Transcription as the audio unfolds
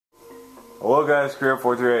Hello guys,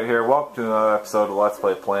 Career438 here. Welcome to another episode of Let's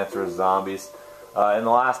Play Plants vs. Zombies. In the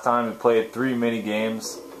last time we played 3 mini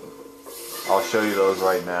games. I'll show you those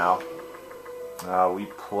right now. We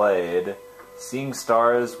played Seeing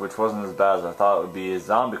Stars, which wasn't as bad as I thought it would be,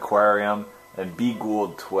 Zombie Aquarium, and Be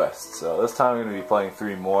Ghouled Twist. So this time we're going to be playing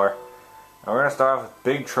 3 more. And we're going to start off with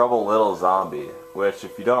Big Trouble Little Zombie, which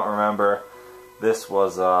if you don't remember, this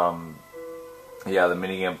was, yeah, the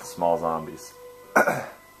mini game with the small zombies.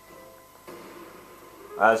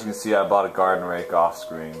 As you can see, I bought a garden rake off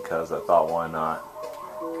screen because I thought, why not?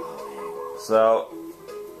 So,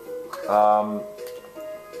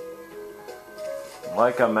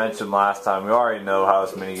 like I mentioned last time, we already know how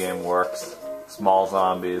this minigame works. Small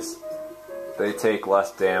zombies, they take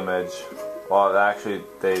less damage. Well, actually,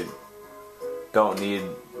 they don't need.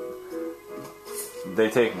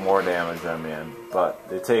 They take more damage, I mean, but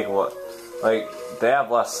they take like they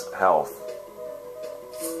have less health.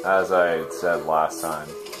 As I said last time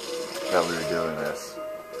that we were doing this.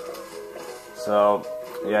 So,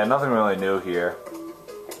 yeah, nothing really new here.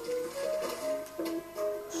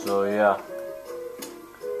 So, yeah.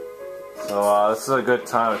 So, this is a good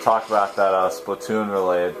time to talk about that Splatoon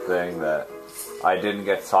related thing that I didn't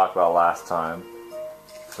get to talk about last time.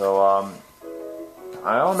 So,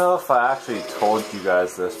 I don't know if I actually told you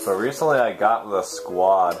guys this, but recently I got with a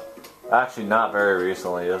squad. Actually, not very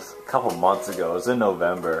recently. It was a couple months ago. It was in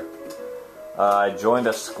November. I joined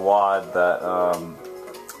a squad that,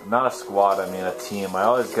 not a squad, I mean a team. I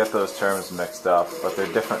always get those terms mixed up, but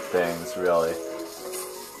they're different things, really.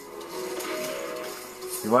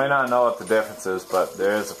 You might not know what the difference is, but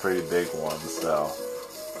there is a pretty big one, so.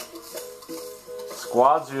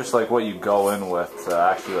 Squads are just like what you go in with to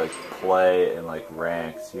actually like play in like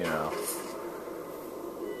ranks, you know.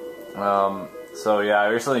 So yeah, I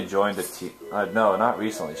recently joined a team. No, not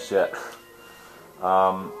recently. Shit.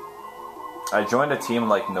 I joined a team in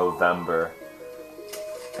like November,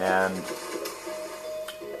 and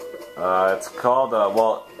it's called.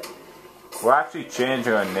 Well, we're actually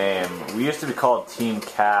changing our name. We used to be called Team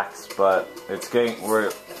Cax, but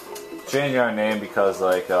we're changing our name because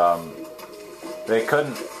like they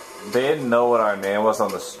didn't know what our name was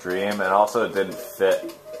on the stream, and also it didn't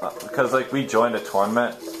fit because like we joined a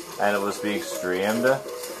tournament. And it was being streamed.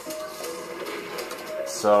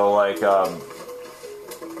 So like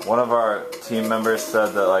one of our team members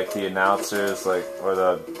said that like the announcers or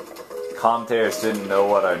the commentators didn't know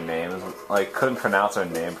what our names, like couldn't pronounce our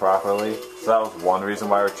name properly. So that was one reason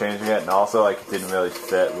why we're changing it, and also like it didn't really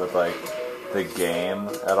fit with like the game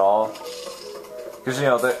at all. Because you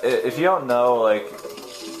know, if you don't know, like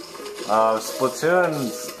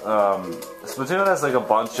Splatoon has like a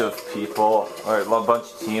bunch of people, or a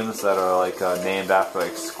bunch of teams that are like named after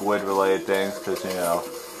like squid related things, because you know,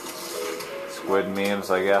 squid memes,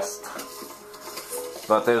 I guess.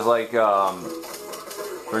 But there's like,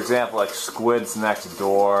 for example, like Squids Next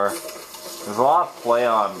Door. There's a lot of play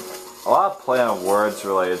on words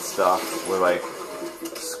related stuff with like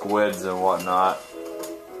squids and whatnot.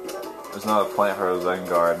 There's another plant for a Zen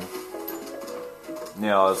garden. You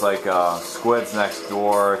know, it's like Squids Next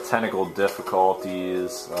Door, Technical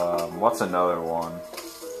Difficulties, what's another one?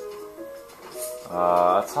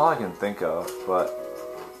 That's all I can think of, but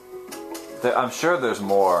I'm sure there's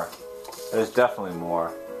more. There's definitely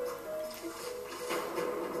more.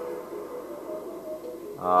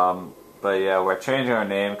 But yeah, we're changing our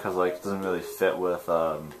name because like it doesn't really fit with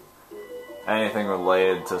anything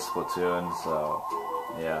related to Splatoon, so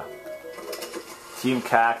yeah. Team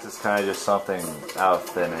Cax is kind of just something out of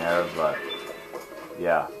thin air, but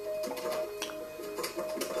yeah.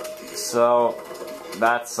 So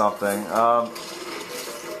that's something.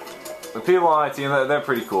 The people on my team, they're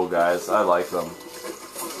pretty cool guys. I like them.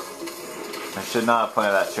 I should not have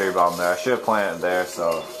planted that cherry bomb there. I should have planted it there,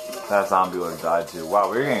 so that zombie would have died too. Wow,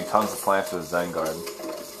 we're getting tons of plants for the Zen garden.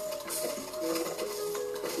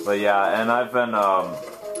 But yeah, and I've been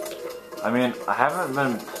I mean, I haven't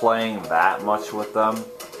been playing that much with them,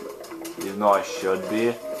 even though I should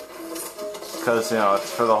be, because, you know,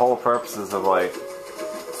 it's for the whole purposes of, like,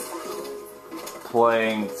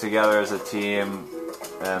 playing together as a team,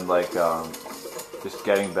 and, like, just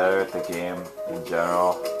getting better at the game in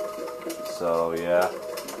general, so, yeah.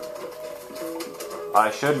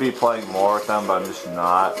 I should be playing more with them, but I'm just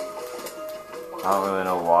not. I don't really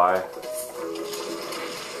know why.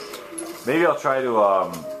 Maybe I'll try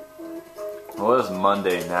to, well, it is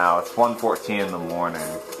Monday now. It's 1:14 in the morning.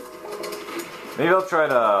 Maybe I'll try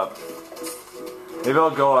to. Maybe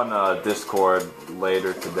I'll go on Discord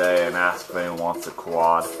later today and ask if anyone wants a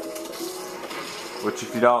quad. Which,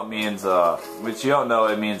 if you don't know,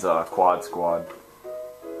 it means quad squad.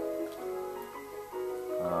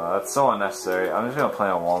 That's so unnecessary. I'm just gonna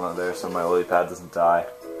plant a walnut there so my lily pad doesn't die.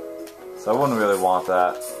 So I wouldn't really want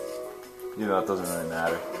that. Even though it doesn't really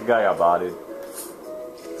matter. The guy got bodied.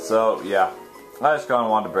 So yeah, I just kind of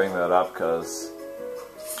wanted to bring that up because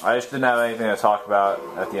I just didn't have anything to talk about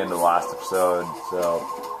at the end of the last episode. So,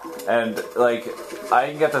 and like, I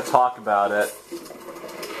didn't get to talk about it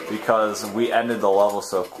because we ended the level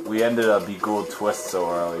we ended a Be Ghouled Twist so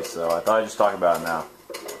early. So I thought I'd just talk about it now.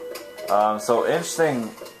 So interesting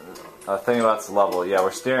thing about this level. Yeah,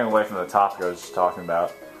 we're steering away from the topic I was just talking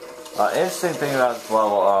about. Interesting thing about this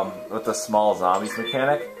level, with the small zombies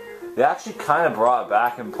mechanic, they actually kind of brought it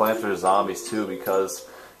back in Plants vs. Zombies too, because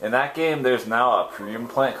in that game there's now a premium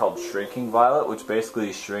plant called Shrinking Violet, which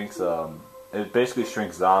basically shrinks,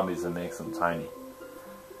 zombies and makes them tiny.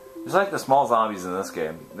 Just like the small zombies in this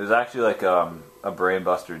game, there's actually like a brain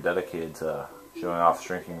buster dedicated to showing off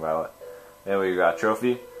Shrinking Violet. Anyway, we got a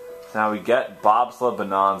trophy. So now we get Bobsled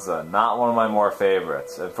Bonanza, not one of my more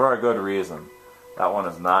favorites, and for a good reason. That one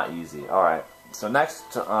is not easy. Alright, so next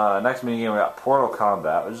minigame we got Portal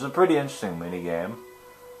Combat, which is a pretty interesting minigame.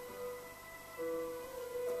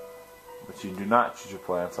 Which you do not choose your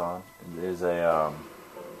plants on. It is a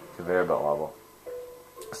conveyor belt level.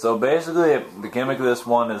 So basically, the gimmick of this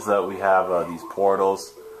one is that we have these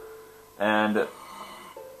portals. And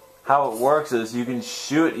how it works is you can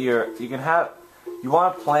shoot you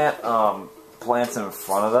want to plant plants in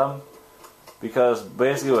front of them. Because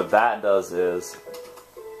basically what that does is,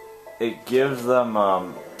 it gives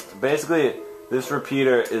them, basically this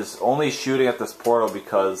repeater is only shooting at this portal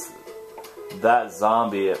because that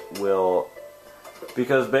zombie will,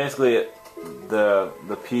 because basically the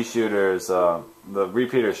pea shooters, the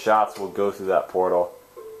repeater shots will go through that portal,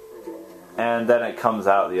 and then it comes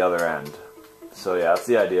out the other end. So yeah, that's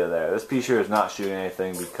the idea there. This pea shooter is not shooting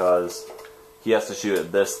anything because he has to shoot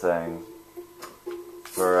at this thing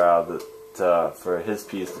for his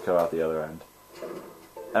piece to come out the other end.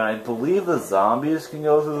 And I believe the zombies can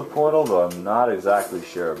go through the portal, but I'm not exactly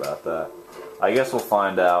sure about that. I guess we'll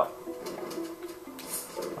find out.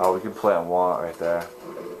 Oh, we can plant walnut right there.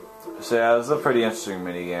 So yeah, this is a pretty interesting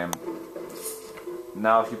minigame.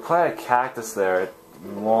 Now, if you plant a cactus there, it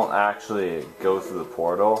won't actually go through the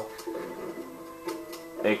portal.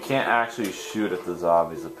 It can't actually shoot at the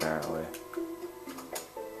zombies, apparently.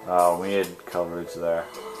 Oh, we need coverage there.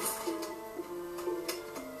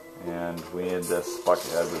 And we need this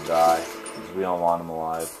buckethead to die, because we don't want him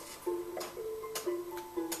alive.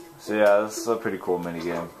 So yeah, this is a pretty cool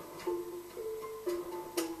minigame.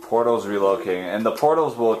 Portals relocating, and the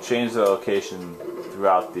portals will change their location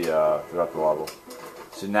throughout the level.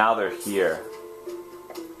 So now they're here,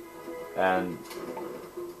 and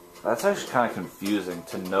that's actually kind of confusing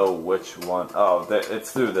to know which one. Oh,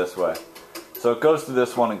 it's through this way. So it goes through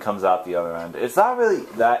this one and comes out the other end. It's not really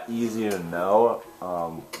that easy to know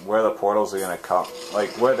where the portals are gonna come,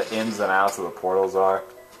 like where the ins and outs of the portals are.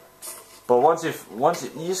 But once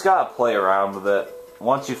you just gotta play around with it.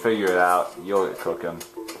 Once you figure it out, you'll get cooking.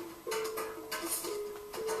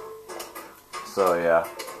 So yeah,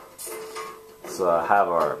 let's have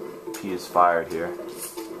our peas fired here.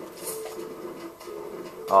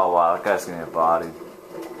 Oh wow, that guy's gonna get bodied.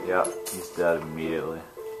 Yep, he's dead immediately.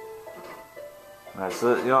 Alright,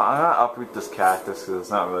 so I'm gonna uproot this cactus because it's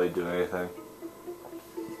not really doing anything.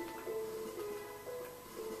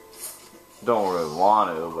 Don't really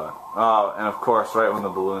want to, but oh, and of course, right when the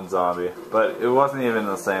balloon zombie, but it wasn't even in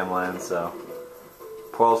the same lane, so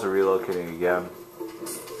portals are relocating again.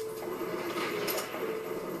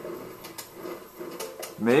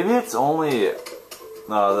 Maybe it's only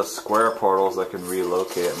the square portals that can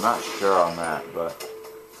relocate. I'm not sure on that, but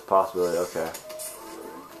it's a possibility. Okay.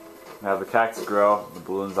 Now the cactus grow, the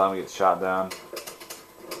balloon zombie gets shot down.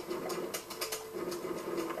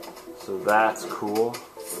 So that's cool.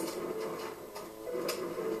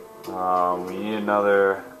 We need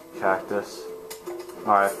another cactus.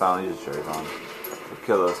 Alright, finally use a cherry bomb. We'll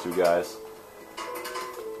kill those two guys.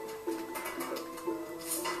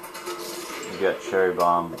 We get cherry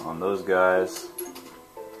bomb on those guys.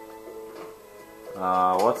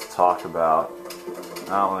 What to talk about? I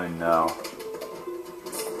don't really know.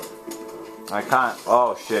 I can't.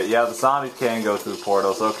 Oh shit! Yeah, the zombies can go through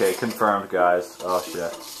portals. Okay, confirmed, guys. Oh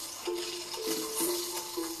shit.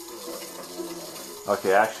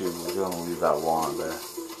 Okay, actually, we're gonna leave that wand there.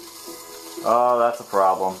 Oh, that's a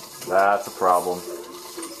problem. That's a problem.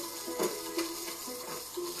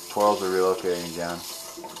 Portals are relocating again.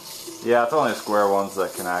 Yeah, it's only square ones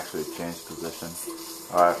that can actually change position.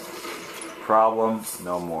 Alright. Problem,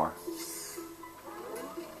 no more.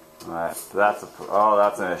 Alright,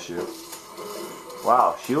 that's an issue.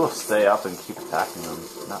 Wow, she will stay up and keep attacking them.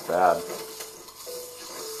 Not bad.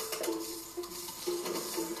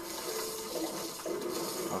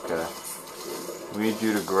 Okay. We need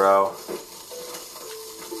you to grow.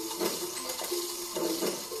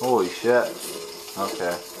 Holy shit.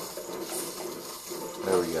 Okay.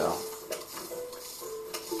 There we go.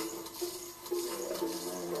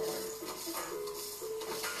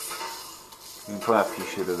 You can put a pea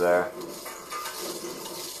shooter there.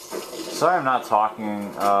 Sorry I'm not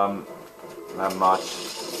talking that much.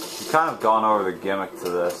 We've kind of gone over the gimmick to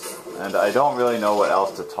this, and I don't really know what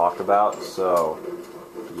else to talk about, so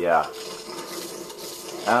yeah.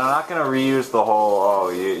 And I'm not going to reuse the whole, oh,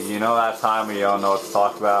 you know that time when you don't know what to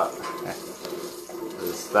talk about?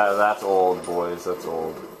 That's old, boys, that's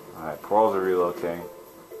old. Alright, pearls are relocating.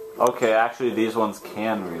 Okay, actually these ones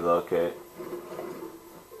can relocate.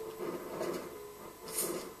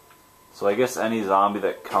 So I guess any zombie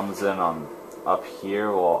that comes in on up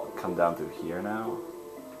here will come down through here now.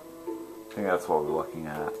 I think that's what we're looking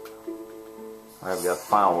at. Alright, we got the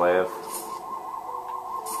final wave.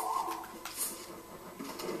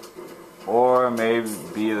 Or maybe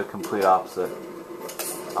be the complete opposite.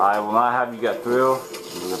 I will not have you get through.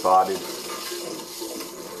 You get bodied.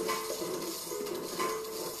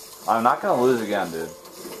 I'm not gonna lose again, dude.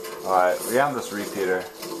 Alright, we have this repeater.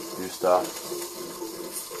 Do stuff.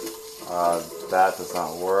 That does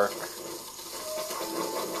not work.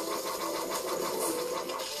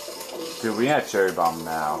 Dude, we need a cherry bomb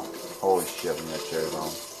now. Holy shit, we need a cherry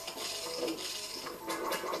bomb.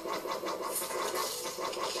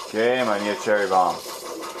 Game, I need a cherry bomb.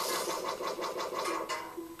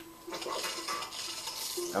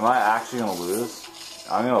 Am I actually gonna lose?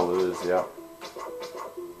 I'm gonna lose, yep.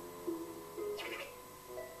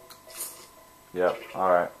 Yep,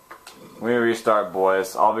 alright. We restart,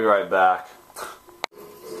 boys. I'll be right back.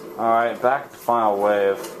 Alright, back at the final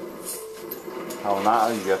wave. I will not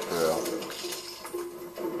let you get through.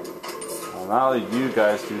 I will not let you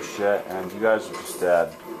guys do shit, and you guys are just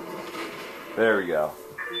dead. There we go.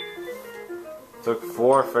 Took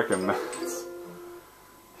 4 freaking minutes.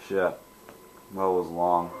 Shit. Well, it was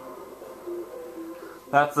long.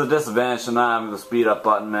 That's the disadvantage of not having the speed up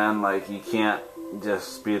button, man. Like, you can't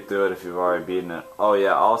just speed through it if you've already beaten it. Oh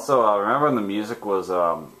yeah, also, remember when the music was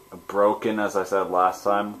broken, as I said last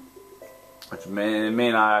time? Which it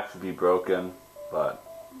may not actually be broken, but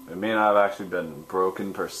it may not have actually been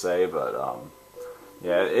broken per se, but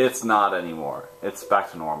yeah, it's not anymore. It's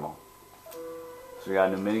back to normal. So we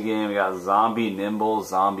got a new minigame, we got Zombie Nimble,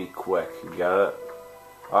 Zombie Quick. You got it?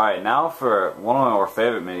 Alright, now for one of my more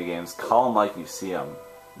favorite minigames, Call 'em Like You See 'em.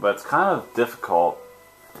 But it's kind of difficult.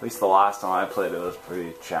 At least the last time I played it was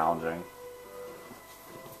pretty challenging.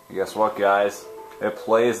 And guess what, guys? It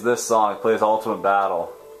plays this song. It plays Ultimate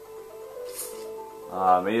Battle.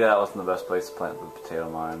 Maybe that wasn't the best place to plant the potato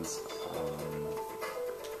mines.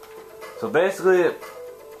 So basically,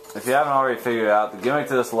 if you haven't already figured it out, the gimmick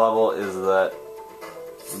to this level is that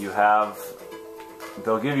you have...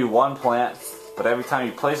 they'll give you one plant, but every time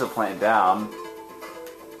you place a plant down,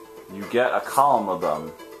 you get a column of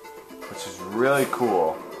them, which is really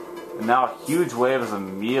cool. And now a huge wave is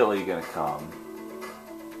immediately going to come.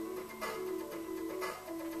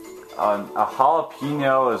 A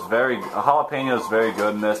jalapeno is very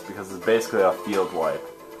good in this because it's basically a field wipe.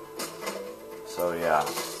 So yeah.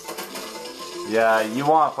 Yeah, you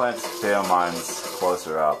want to plant the potato mines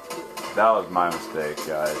closer up. That was my mistake,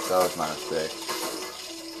 guys. That was my mistake.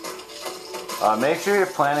 Make sure you're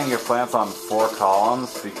planting your plants on 4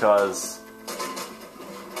 columns because...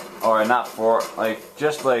 or not 4, like,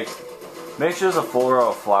 just like... make sure there's a full row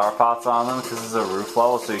of flower pots on them because this is a roof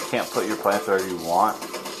level, so you can't put your plants wherever you want.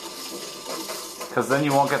 Because then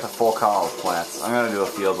you won't get the full column of plants. I'm going to do a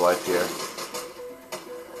field wipe here.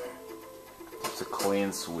 It's a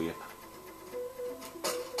clean sweep.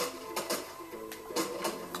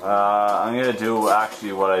 I'm going to do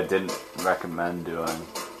actually what I didn't recommend doing.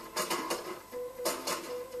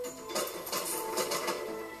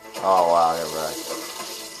 Oh wow, I got wrecked.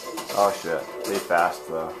 Oh shit, stay fast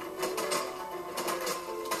though.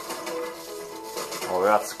 Oh, we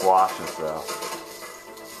got squashes though.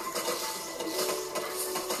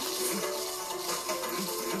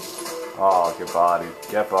 Oh, get bodied.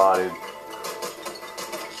 Get bodied.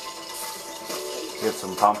 Get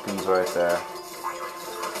some pumpkins right there.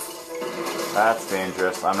 That's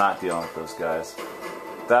dangerous. I'm not dealing with those guys.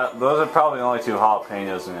 Those are probably the only 2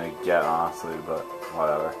 jalapenos I'm gonna get, honestly, but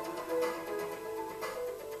whatever.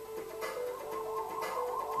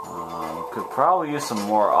 Could probably use some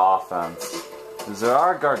more offense. Because there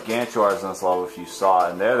are gargantuars in this level if you saw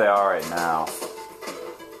it, and there they are right now.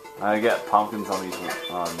 I get pumpkins on these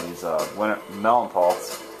winter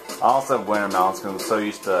Melon-Pults. I also have winter melons because I'm so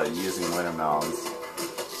used to using winter melons.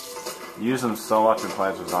 Use them so much in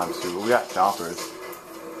Plants vs. Zombies too, but we got chompers.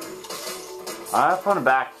 I'm gonna put them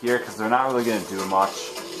back here because they're not really gonna do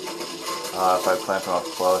much if I plant them up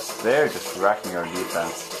close. They're just wrecking our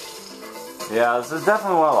defense. Yeah, this is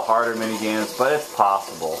definitely one of the harder mini games, but it's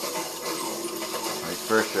possible. Like,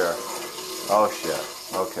 for sure. Oh shit.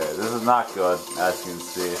 Okay, this is not good, as you can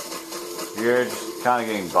see. You're just kind of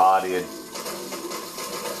getting bodied.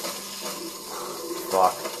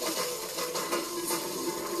 Fuck.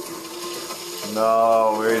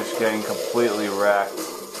 No, we're just getting completely wrecked.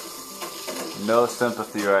 No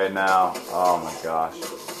sympathy right now. Oh my gosh.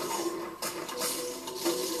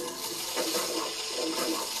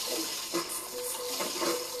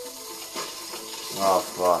 Oh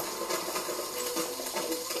fuck.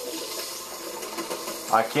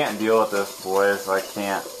 I can't deal with this, boys. I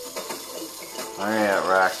can't. I'm gonna get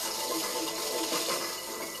wrecked.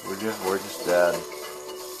 We're just dead.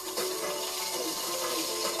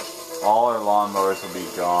 All our lawnmowers will be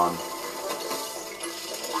gone.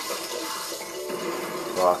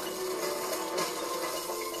 Fuck.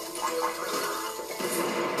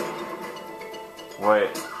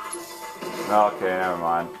 Wait. Okay, never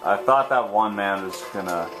mind. I thought that one man was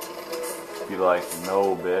gonna be like,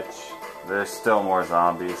 no bitch. There's still more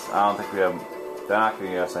zombies. I don't think we have... They're not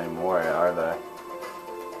gonna give us any more, are they?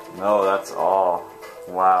 No, that's all.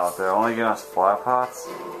 Wow, they're only giving us flower pots?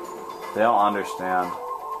 They don't understand.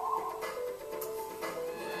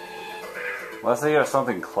 Unless they give us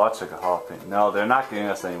something clutch like a jalapeno. No, they're not giving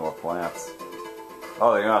us any more plants.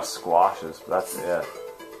 Oh, they're gonna have squashes, but that's it.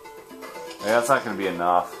 Yeah, that's not gonna be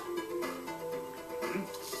enough.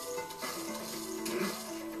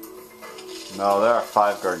 No, there are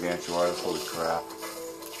 5 gargantuars, holy crap.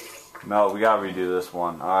 No, we gotta redo this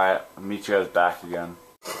one. Alright, I'll meet you guys back again.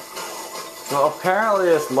 So apparently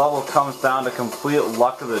this level comes down to complete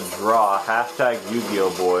luck of the draw, hashtag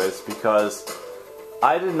Yu-Gi-Oh boys, because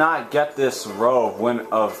I did not get this row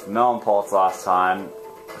of Melon-Pults last time,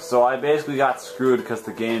 so I basically got screwed because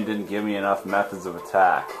the game didn't give me enough methods of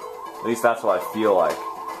attack. At least that's what I feel like.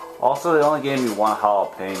 Also, they only gave me 1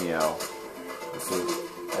 jalapeno, which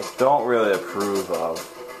I don't really approve of.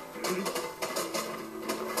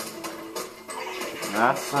 And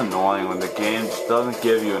that's annoying when the game just doesn't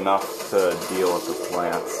give you enough to deal with the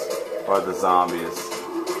plants, or the zombies.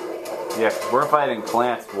 Yeah, 'cause we're fighting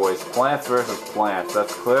plants, boys. Plants versus plants.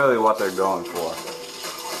 That's clearly what they're going for.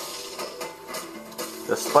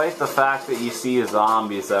 Despite the fact that you see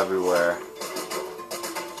zombies everywhere.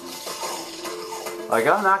 Like,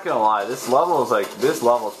 I'm not gonna lie, this level is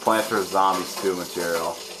Plants vs. Zombies 2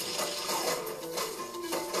 material.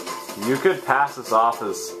 You could pass this off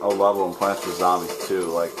as a level in Plants vs. Zombies 2.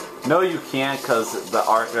 Like, no you can't because the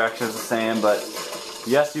art direction is the same, but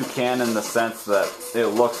yes you can in the sense that it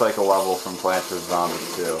looks like a level from Plants vs.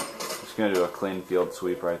 Zombies 2. I'm just gonna do a clean field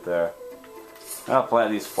sweep right there. I'm gonna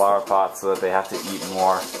plant these flower pots so that they have to eat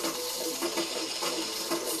more.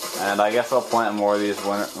 And I guess I'll plant more of these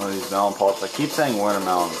Melon-Pults. I keep saying winter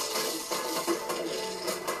melons.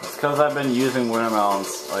 It's because I've been using winter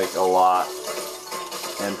melons like a lot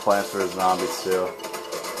in Plants vs. Zombies too.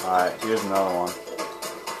 Alright, here's another one.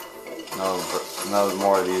 Another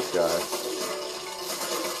more of these guys.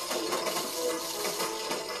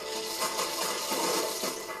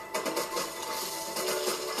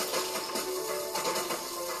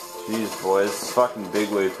 Jeez boys, this is fucking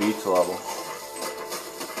Big Wave Beach level.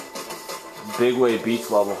 Big Wave Beach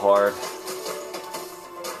level hard.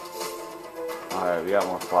 Alright, we got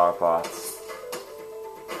more flower pots.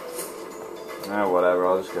 Whatever,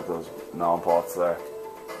 I'll just get those Melon-Pults there.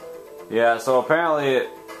 Yeah, so apparently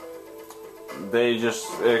it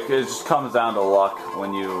just comes down to luck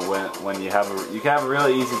when you can have a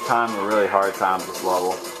really easy time or a really hard time with this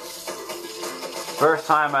level. First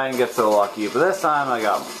time I didn't get so lucky, but this time I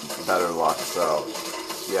got better luck, so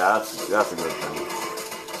yeah, that's a good thing.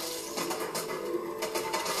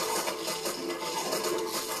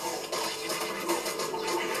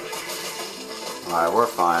 Alright, we're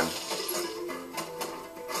fine.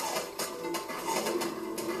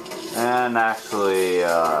 And actually,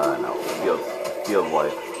 no,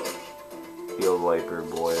 field wiper,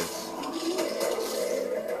 boys.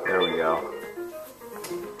 There we go.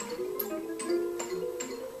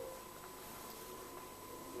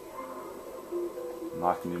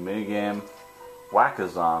 Unlock a new minigame.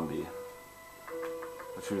 Whack-a-Zombie.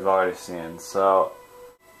 Which we've already seen, so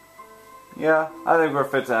yeah, I think we're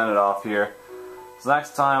fit to end it off here. So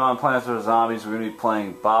next time on Plants vs. Zombies, we're going to be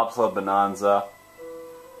playing Bobsled Bonanza.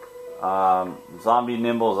 Zombie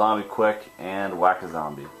Nimble, Zombie Quick, and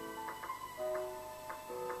Whack-A-Zombie.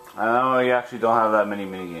 I know we actually don't have that many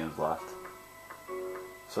mini games left.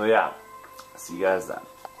 So yeah, see you guys then.